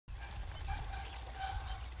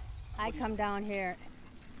I come down here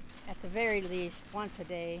at the very least once a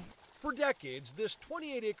day. For decades, this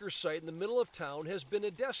 28-acre site in the middle of town has been a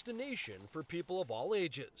destination for people of all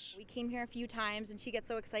ages. We came here a few times and she gets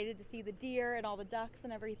so excited to see the deer and all the ducks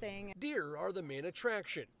and everything. Deer are the main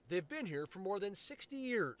attraction. They've been here for more than 60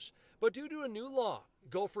 years. But due to a new law,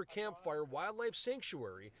 Gopher Campfire Wildlife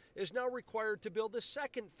Sanctuary is now required to build a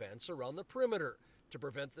second fence around the perimeter to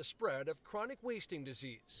prevent the spread of chronic wasting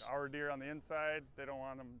disease. Our deer on the inside, they don't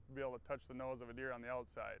want them to be able to touch the nose of a deer on the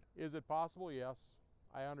outside. Is it possible? Yes.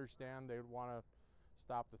 I understand they would want to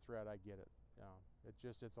stop the threat. I get it.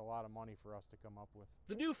 It's a lot of money for us to come up with.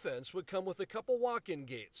 The new fence would come with a couple walk-in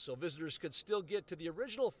gates so visitors could still get to the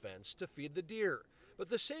original fence to feed the deer. But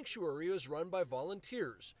the sanctuary is run by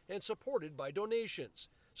volunteers and supported by donations.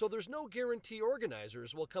 So there's no guarantee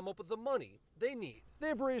organizers will come up with the money they need.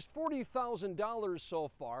 They've raised $40,000 so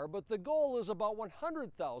far, but the goal is about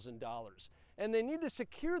 $100,000. And they need to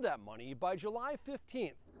secure that money by July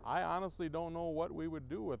 15th. I honestly don't know what we would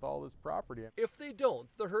do with all this property. If they don't,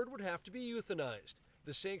 the herd would have to be euthanized.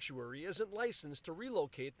 The sanctuary isn't licensed to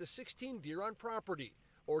relocate the 16 deer on property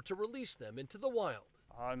or to release them into the wild.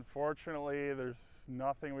 Unfortunately, there's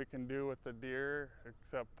nothing we can do with the deer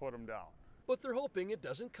except put them down. But they're hoping it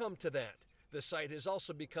doesn't come to that. The site has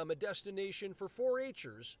also become a destination for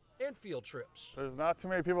 4-H'ers and field trips. There's not too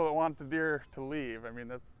many people that want the deer to leave. I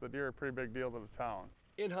mean, the deer are a pretty big deal to the town.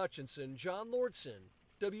 In Hutchinson, John Lordson,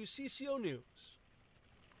 WCCO News.